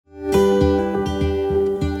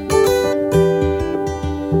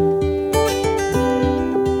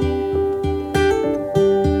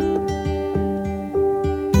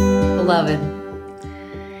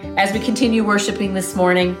continue worshiping this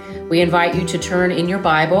morning, we invite you to turn in your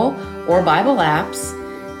Bible or Bible apps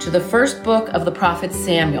to the first book of the prophet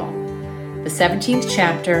Samuel, the 17th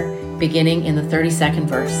chapter, beginning in the 32nd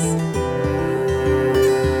verse.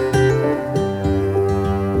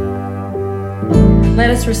 Let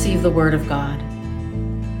us receive the word of God.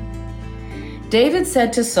 David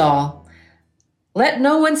said to Saul, "Let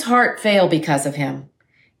no one's heart fail because of him.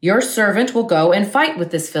 Your servant will go and fight with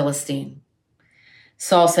this Philistine."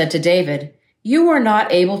 Saul said to David, "You are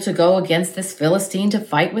not able to go against this Philistine to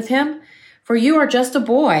fight with him, for you are just a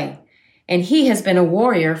boy, and he has been a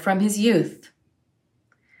warrior from his youth."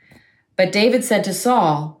 But David said to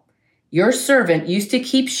Saul, "Your servant used to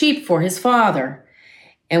keep sheep for his father,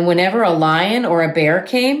 and whenever a lion or a bear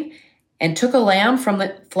came and took a lamb from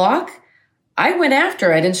the flock, I went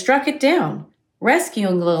after it and struck it down,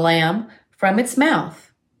 rescuing the lamb from its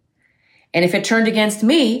mouth. And if it turned against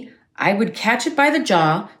me, I would catch it by the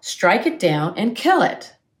jaw, strike it down, and kill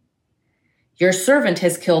it. Your servant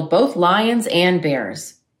has killed both lions and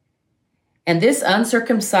bears. And this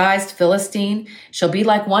uncircumcised Philistine shall be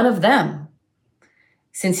like one of them,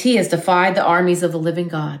 since he has defied the armies of the living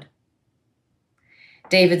God."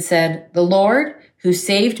 David said, "The Lord, who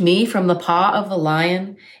saved me from the paw of the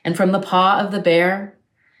lion and from the paw of the bear,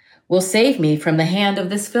 will save me from the hand of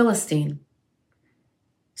this Philistine."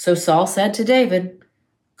 So Saul said to David,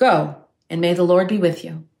 "Go, and may the Lord be with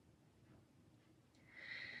you."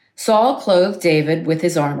 Saul clothed David with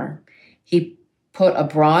his armor. He put a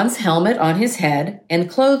bronze helmet on his head and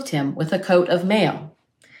clothed him with a coat of mail.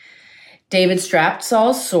 David strapped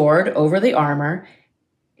Saul's sword over the armor,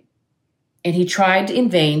 and he tried in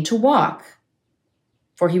vain to walk,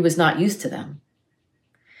 for he was not used to them.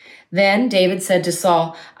 Then David said to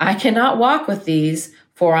Saul, "I cannot walk with these,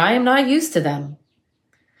 for I am not used to them."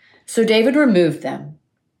 So David removed them.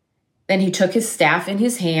 Then he took his staff in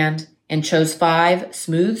his hand and chose 5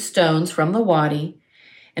 smooth stones from the wadi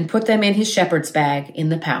and put them in his shepherd's bag in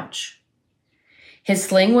the pouch. His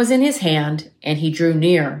sling was in his hand, and he drew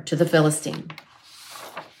near to the Philistine.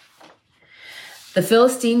 The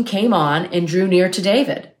Philistine came on and drew near to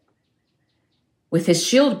David, with his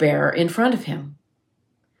shield bearer in front of him.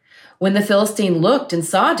 When the Philistine looked and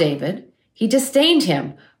saw David, he disdained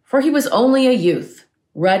him, for he was only a youth,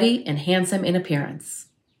 ruddy and handsome in appearance.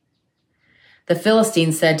 The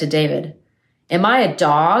Philistine said to David, "Am I a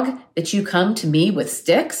dog that you come to me with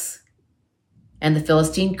sticks?" And the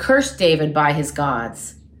Philistine cursed David by his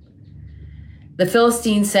gods. The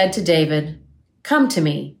Philistine said to David, "Come to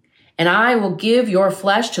me, and I will give your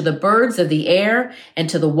flesh to the birds of the air and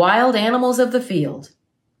to the wild animals of the field."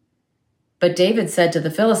 But David said to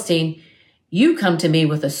the Philistine, "You come to me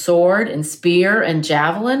with a sword and spear and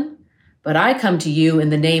javelin, but I come to you in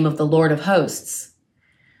the name of the Lord of hosts,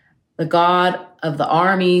 the God of the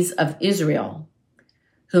armies of Israel,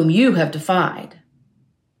 whom you have defied.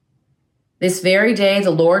 This very day the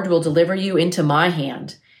Lord will deliver you into my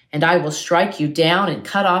hand, and I will strike you down and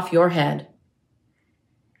cut off your head.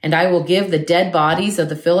 And I will give the dead bodies of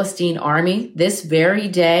the Philistine army this very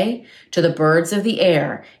day to the birds of the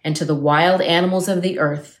air and to the wild animals of the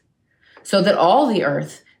earth, so that all the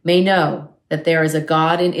earth may know that there is a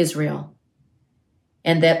God in Israel,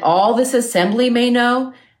 and that all this assembly may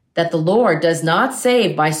know that the Lord does not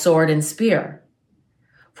save by sword and spear.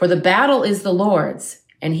 For the battle is the Lord's,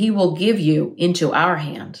 and he will give you into our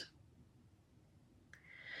hand."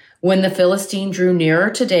 When the Philistine drew nearer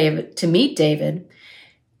to meet David,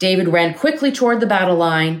 David ran quickly toward the battle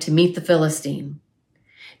line to meet the Philistine.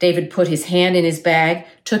 David put his hand in his bag,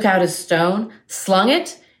 took out a stone, slung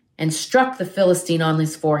it, and struck the Philistine on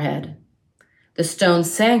his forehead. The stone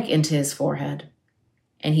sank into his forehead,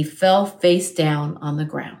 and he fell face down on the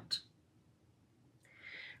ground.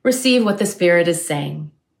 Receive what the Spirit is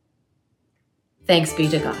saying. Thanks be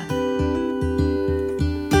to God.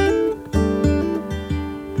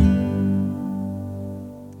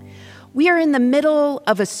 We are in the middle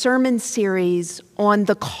of a sermon series on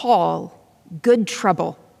the call, Good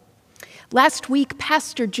Trouble. Last week,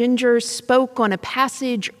 Pastor Ginger spoke on a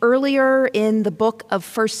passage earlier in the book of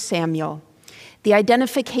 1 Samuel, the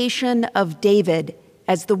identification of David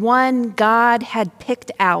as the one God had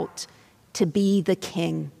picked out to be the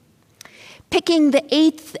king. Picking the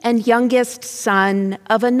 8th and youngest son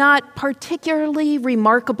of a not particularly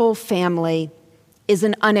remarkable family is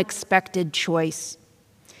an unexpected choice.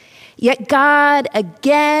 Yet God,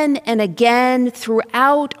 again and again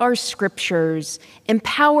throughout our scriptures,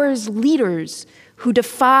 empowers leaders who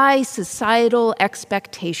defy societal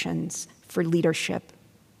expectations for leadership.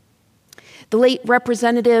 The late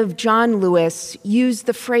Representative John Lewis used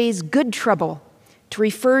the phrase good trouble to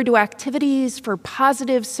refer to activities for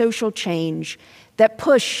positive social change that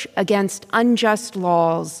push against unjust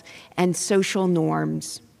laws and social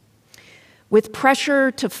norms. With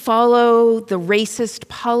pressure to follow the racist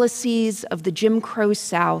policies of the Jim Crow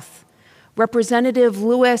South, Representative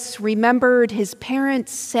Lewis remembered his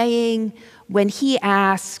parents saying when he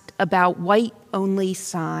asked about white-only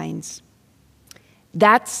signs,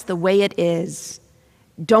 "That's the way it is.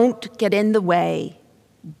 Don't get in the way.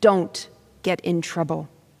 Don't get in trouble."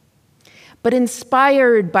 But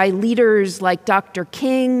inspired by leaders like Dr.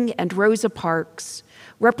 King and Rosa Parks,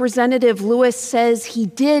 Representative Lewis says he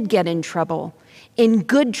did get in trouble, in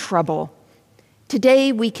good trouble.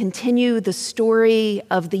 Today, we continue the story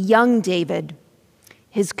of the young David,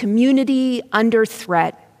 his community under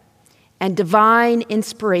threat, and divine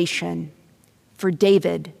inspiration for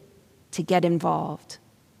David to get involved.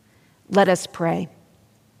 Let us pray.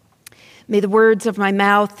 May the words of my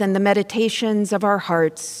mouth and the meditations of our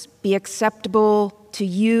hearts be acceptable to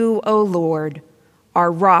you, O Lord,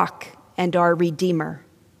 our rock and our Redeemer.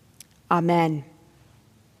 Amen.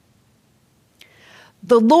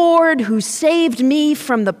 The Lord who saved me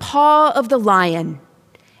from the paw of the lion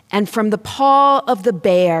and from the paw of the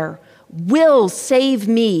bear will save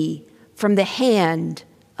me from the hand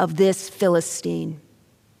of this Philistine.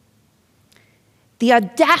 The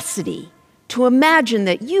audacity to imagine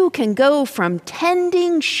that you can go from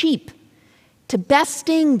tending sheep to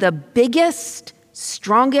besting the biggest,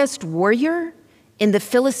 strongest warrior in the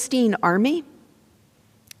Philistine army.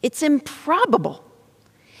 It's improbable.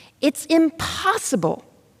 It's impossible.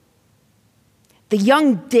 The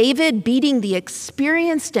young David beating the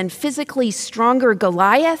experienced and physically stronger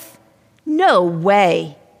Goliath? No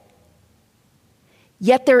way.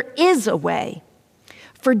 Yet there is a way.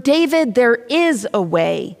 For David, there is a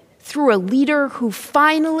way through a leader who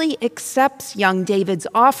finally accepts young David's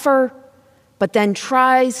offer, but then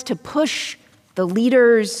tries to push the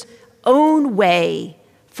leader's own way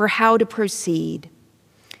for how to proceed.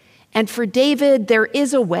 And for David, there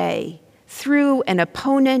is a way through an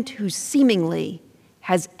opponent who seemingly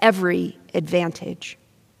has every advantage.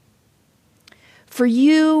 For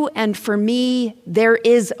you and for me, there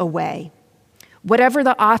is a way. Whatever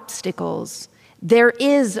the obstacles, there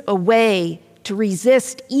is a way to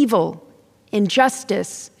resist evil,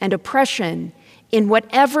 injustice, and oppression in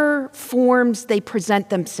whatever forms they present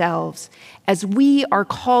themselves, as we are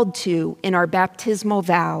called to in our baptismal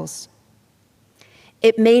vows.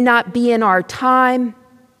 It may not be in our time.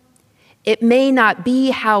 It may not be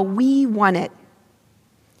how we want it.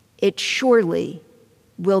 It surely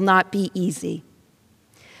will not be easy.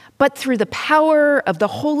 But through the power of the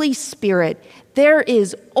Holy Spirit, there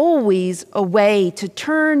is always a way to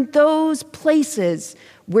turn those places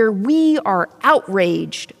where we are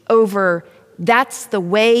outraged over "that's the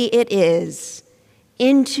way it is"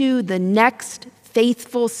 into the next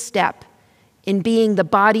faithful step in being the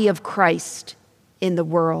body of Christ in the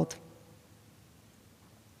world.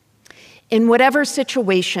 In whatever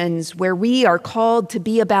situations where we are called to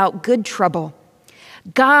be about good trouble,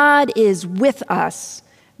 God is with us,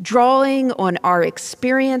 drawing on our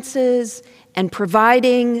experiences and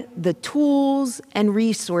providing the tools and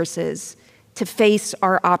resources to face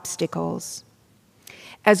our obstacles.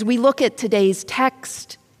 As we look at today's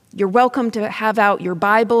text, you're welcome to have out your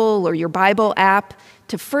Bible or your Bible app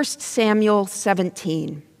to 1 Samuel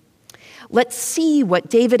 17. Let's see what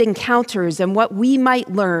David encounters and what we might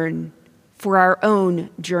learn for our own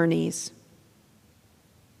journeys.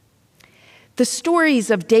 The stories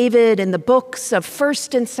of David in the books of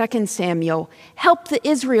 1 and 2 Samuel help the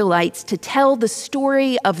Israelites to tell the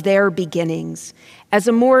story of their beginnings as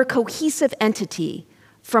a more cohesive entity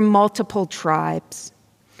from multiple tribes.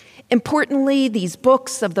 Importantly, these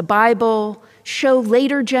books of the Bible show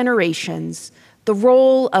later generations the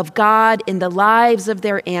role of God in the lives of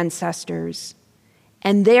their ancestors,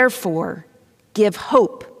 and therefore give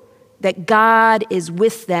hope that God is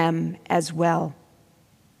with them as well.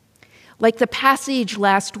 Like the passage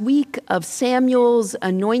last week of Samuel's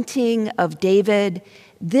anointing of David,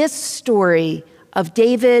 this story of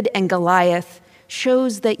David and Goliath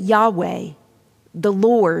shows that Yahweh, the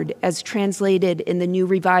Lord, as translated in the New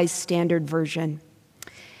Revised Standard Version,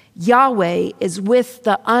 Yahweh is with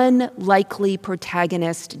the unlikely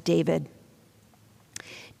protagonist, David.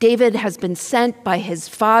 David has been sent by his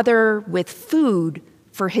father with food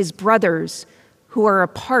for his brothers who are a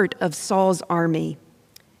part of Saul's army,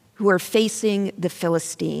 who are facing the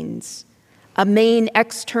Philistines, a main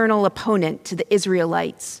external opponent to the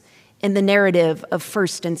Israelites in the narrative of 1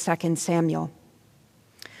 and 2 Samuel.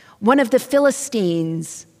 One of the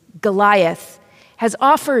Philistines, Goliath, has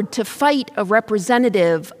offered to fight a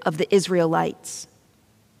representative of the Israelites,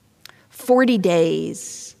 40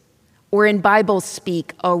 days, or in Bible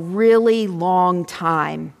speak, a really long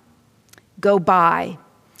time, go by,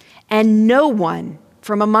 and no one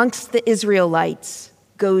from amongst the Israelites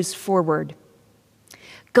goes forward.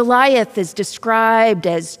 Goliath is described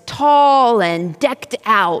as tall and decked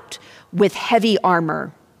out with heavy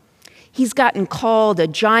armor. He's gotten called a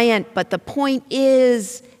giant, but the point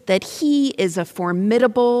is that he is a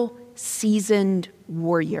formidable, seasoned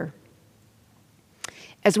warrior.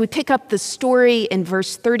 As we pick up the story in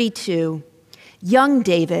verse 32, young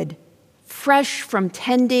David, fresh from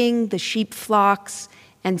tending the sheep flocks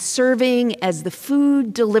and serving as the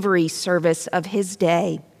food delivery service of his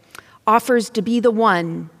day, offers to be the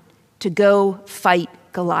one to go fight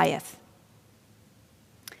Goliath.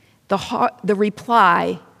 The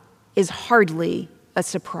reply is hardly a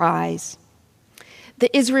surprise.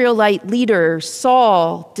 The Israelite leader,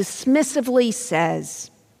 Saul, dismissively says,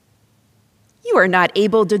 "You are not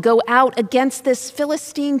able to go out against this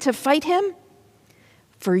Philistine to fight him,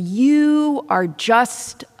 for you are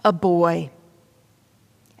just a boy,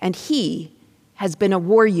 and he has been a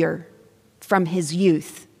warrior from his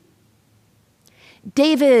youth."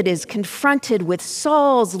 David is confronted with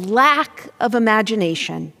Saul's lack of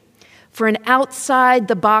imagination for an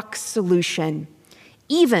outside-the-box solution,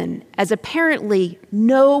 even as apparently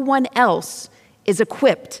no one else is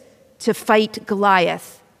equipped to fight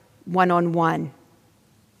Goliath one-on-one.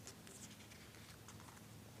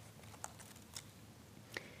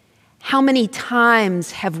 How many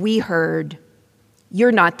times have we heard,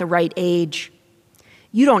 "You're not the right age.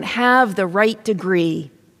 You don't have the right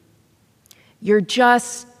degree. You're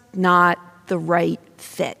just not the right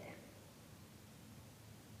fit"?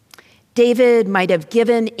 David might have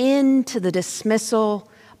given in to the dismissal,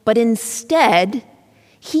 but instead,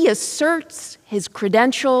 he asserts his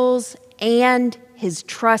credentials and his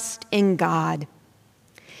trust in God.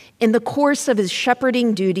 In the course of his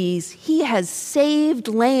shepherding duties, he has saved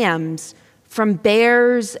lambs from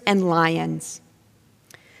bears and lions.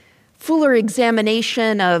 Fuller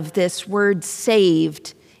examination of this word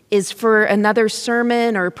saved is for another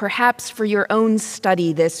sermon or perhaps for your own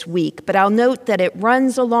study this week, but I'll note that it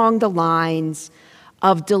runs along the lines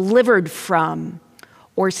of delivered from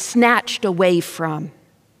or snatched away from.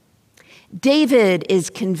 David is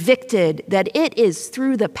convicted that it is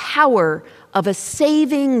through the power of a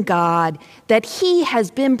saving God that he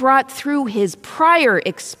has been brought through his prior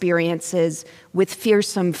experiences with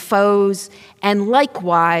fearsome foes, and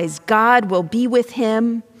likewise, God will be with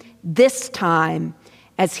him this time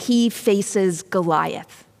as he faces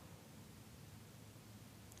Goliath.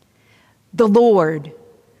 The Lord,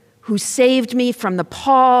 who saved me from the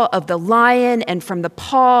paw of the lion and from the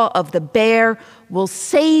paw of the bear, will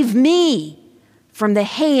save me from the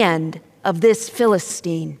hand of this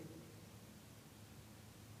Philistine.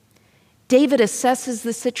 David assesses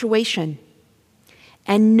the situation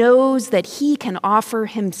and knows that he can offer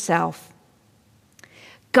himself.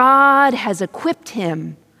 God has equipped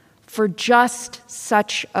him for just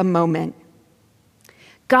such a moment.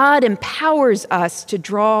 God empowers us to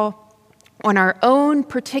draw on our own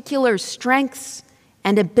particular strengths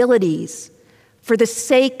and abilities for the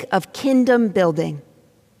sake of kingdom building.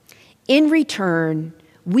 In return,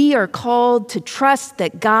 we are called to trust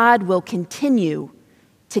that God will continue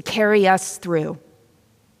to carry us through.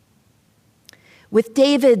 With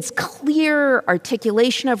David's clear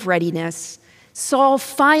articulation of readiness, Saul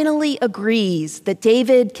finally agrees that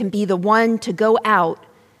David can be the one to go out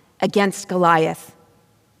against Goliath.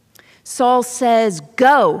 Saul says,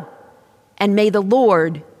 "Go, and may the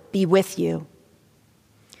Lord be with you."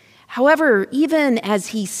 However, even as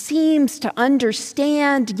he seems to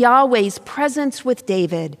understand Yahweh's presence with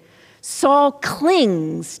David, Saul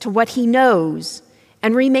clings to what he knows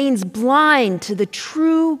and remains blind to the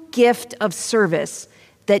true gift of service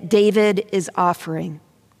that David is offering.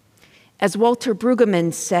 As Walter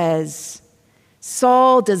Brueggemann says,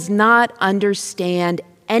 Saul does not understand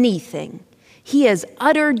anything. He has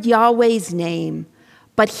uttered Yahweh's name,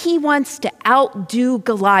 but he wants to outdo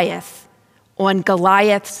Goliath on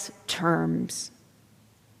Goliath's terms.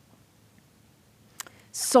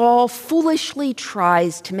 Saul foolishly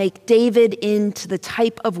tries to make David into the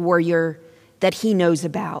type of warrior that he knows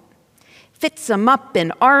about, fits him up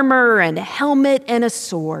in armor and a helmet and a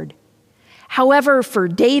sword. However, for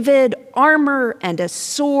David, armor and a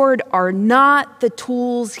sword are not the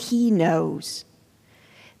tools he knows.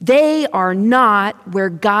 They are not where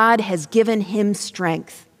God has given him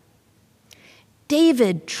strength.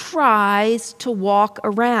 David tries to walk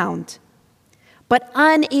around, but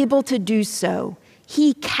unable to do so,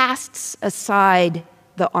 he casts aside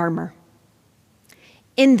the armor.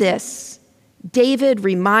 In this, David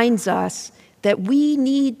reminds us that we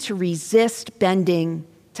need to resist bending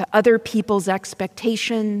to other people's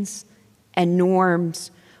expectations and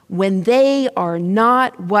norms when they are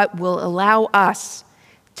not what will allow us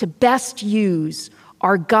to best use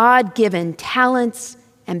our God-given talents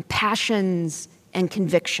and passions and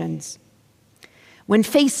convictions. When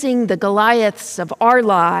facing the Goliaths of our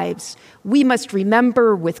lives, we must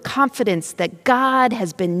remember with confidence that God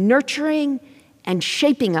has been nurturing and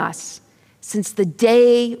shaping us since the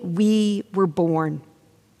day we were born.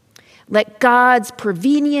 Let God's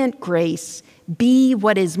prevenient grace be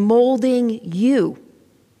what is molding you,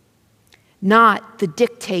 not the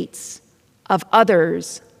dictates of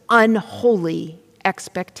others' unholy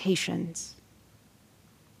expectations.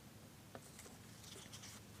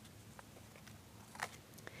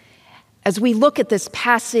 As we look at this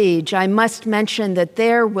passage, I must mention that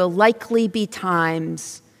there will likely be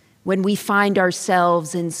times when we find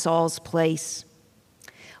ourselves in Saul's place.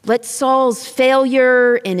 Let Saul's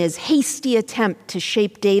failure in his hasty attempt to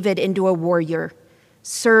shape David into a warrior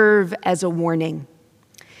serve as a warning.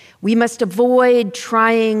 We must avoid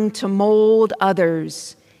trying to mold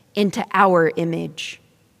others into our image.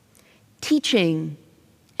 Teaching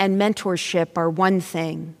and mentorship are one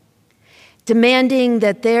thing. Demanding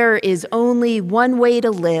that there is only one way to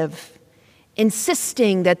live,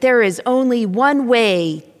 insisting that there is only one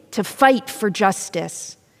way to fight for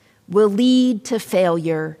justice, will lead to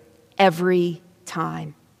failure every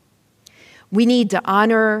time. We need to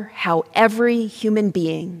honor how every human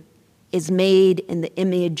being is made in the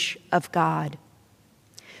image of God.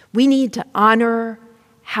 We need to honor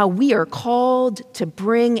how we are called to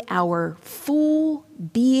bring our full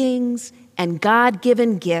beings and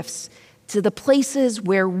God-given gifts to the places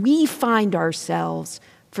where we find ourselves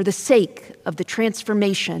for the sake of the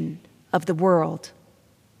transformation of the world.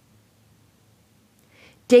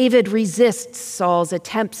 David resists Saul's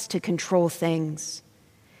attempts to control things.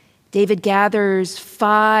 David gathers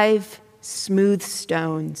 5 smooth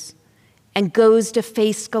stones and goes to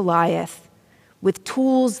face Goliath with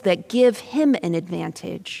tools that give him an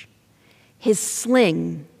advantage: his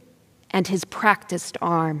sling and his practiced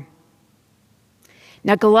arm.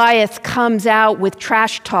 Now Goliath comes out with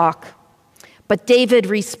trash talk, but David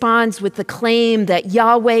responds with the claim that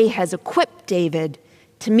Yahweh has equipped David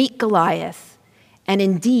to meet Goliath and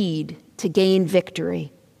indeed to gain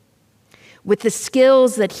victory. With the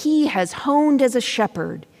skills that he has honed as a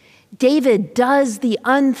shepherd, David does the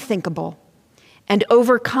unthinkable and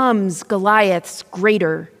overcomes Goliath's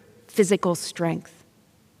greater physical strength.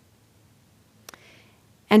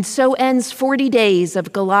 And so ends 40 days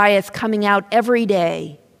of Goliath coming out every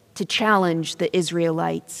day to challenge the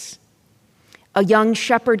Israelites. A young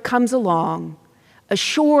shepherd comes along,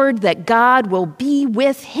 assured that God will be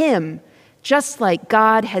with him, just like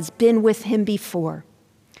God has been with him before.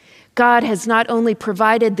 God has not only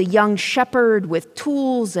provided the young shepherd with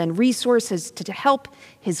tools and resources to help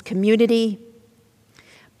his community,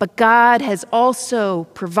 but God has also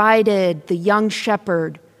provided the young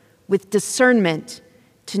shepherd with discernment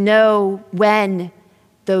to know when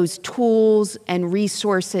those tools and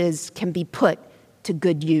resources can be put to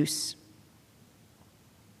good use.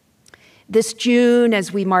 This June,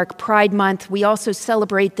 as we mark Pride Month, we also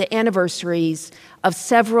celebrate the anniversaries of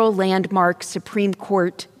several landmark Supreme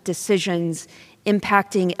Court decisions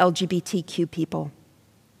impacting LGBTQ people.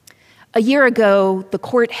 A year ago, the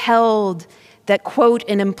court held that, quote,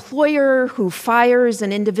 an employer who fires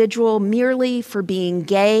an individual merely for being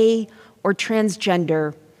gay or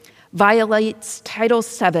transgender violates Title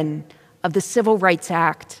VII of the Civil Rights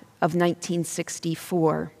Act of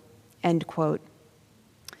 1964, end quote.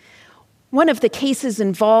 One of the cases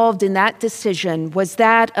involved in that decision was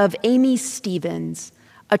that of Amy Stevens,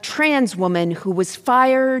 a trans woman who was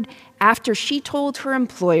fired after she told her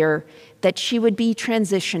employer that she would be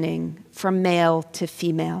transitioning from male to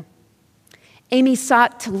female. Amy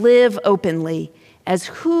sought to live openly as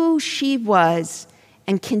who she was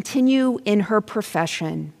and continue in her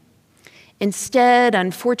profession. Instead,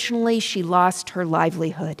 unfortunately, she lost her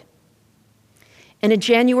livelihood. In a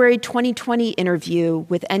January 2020 interview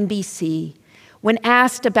with NBC, when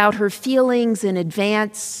asked about her feelings in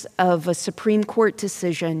advance of a Supreme Court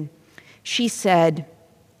decision, she said,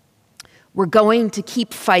 "We're going to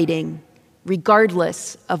keep fighting,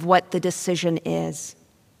 regardless of what the decision is."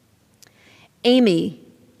 Amy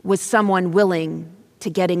was someone willing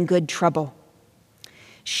to get in good trouble.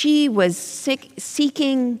 She was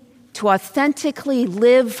seeking to authentically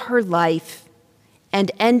live her life and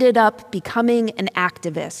ended up becoming an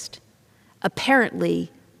activist, apparently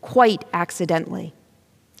quite accidentally.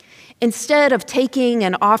 Instead of taking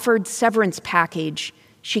an offered severance package,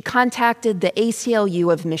 she contacted the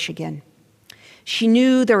ACLU of Michigan. She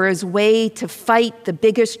knew there was a way to fight the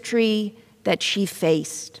bigotry that she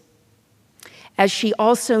faced. As she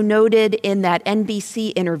also noted in that NBC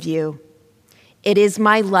interview, "It is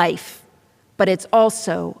my life, but it's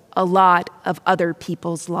also a lot of other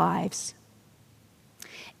people's lives."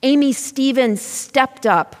 Amy Stevens stepped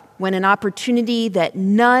up when an opportunity that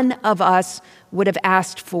none of us would have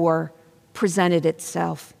asked for presented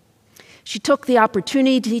itself. She took the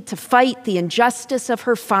opportunity to fight the injustice of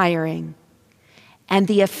her firing, and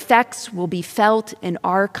the effects will be felt in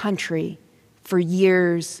our country for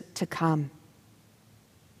years to come.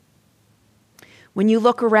 When you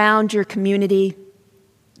look around your community,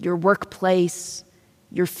 your workplace,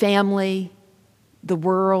 your family, the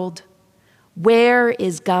world, where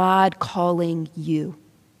is God calling you?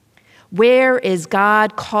 Where is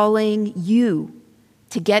God calling you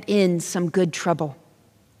to get in some good trouble?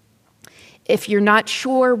 If you're not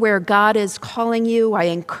sure where God is calling you, I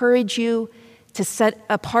encourage you to set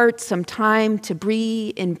apart some time to be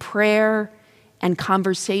in prayer and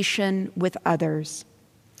conversation with others.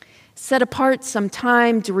 Set apart some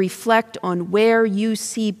time to reflect on where you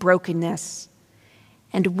see brokenness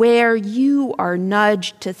and where you are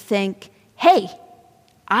nudged to think, hey,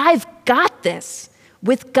 I've got this.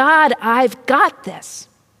 With God, I've got this.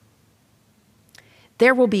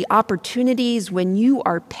 There will be opportunities when you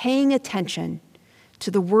are paying attention to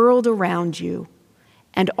the world around you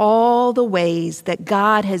and all the ways that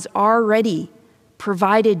God has already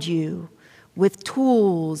provided you with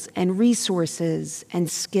tools and resources and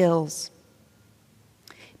skills.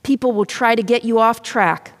 People will try to get you off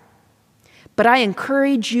track, but I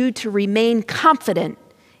encourage you to remain confident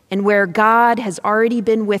in where God has already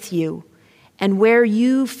been with you and where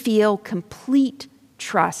you feel complete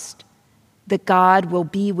trust that God will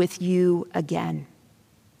be with you again.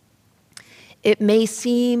 It may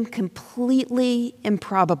seem completely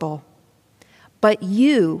improbable, but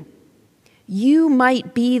you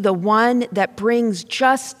might be the one that brings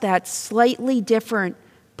just that slightly different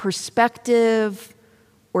perspective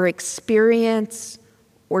or experience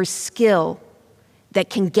or skill that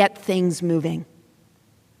can get things moving.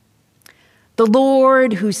 The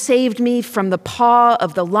Lord who saved me from the paw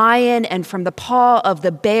of the lion and from the paw of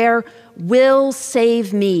the bear will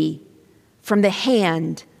save me from the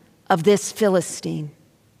hand of this Philistine.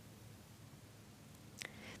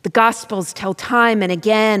 The Gospels tell time and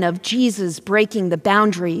again of Jesus breaking the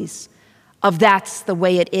boundaries of that's the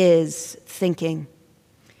way it is thinking.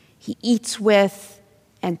 He eats with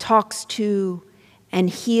and talks to and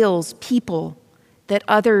heals people that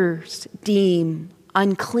others deem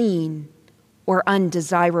unclean or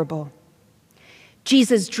undesirable.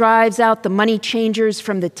 Jesus drives out the money changers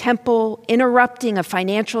from the temple, interrupting a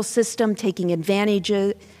financial system, taking advantage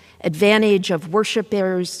of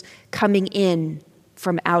worshipers coming in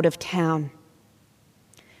from out of town.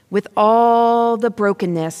 With all the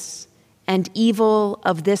brokenness and evil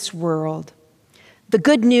of this world, the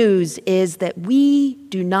good news is that we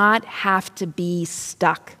do not have to be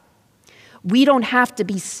stuck. We don't have to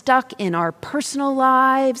be stuck in our personal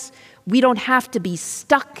lives. We don't have to be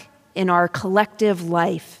stuck in our collective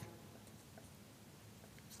life.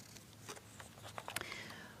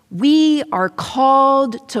 We are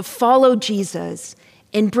called to follow Jesus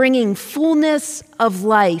in bringing fullness of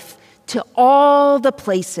life to all the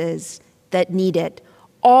places that need it,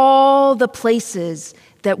 all the places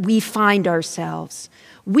that we find ourselves.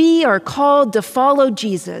 We are called to follow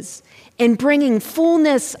Jesus in bringing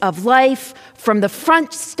fullness of life from the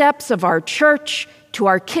front steps of our church to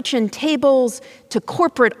our kitchen tables, to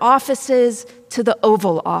corporate offices, to the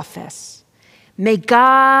Oval Office. May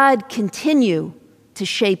God continue to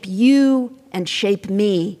shape you and shape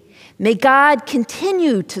me. May God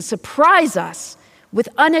continue to surprise us with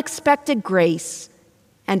unexpected grace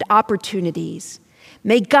and opportunities.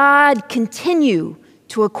 May God continue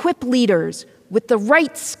to equip leaders with the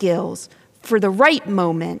right skills for the right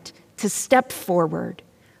moment to step forward.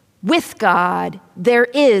 With God, there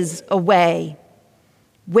is a way.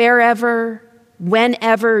 Wherever,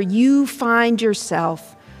 whenever you find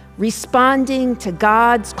yourself responding to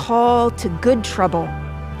God's call to good trouble,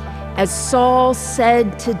 as Saul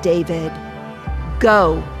said to David,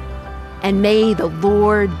 "Go, and may the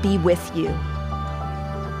Lord be with you."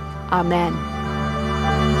 Amen.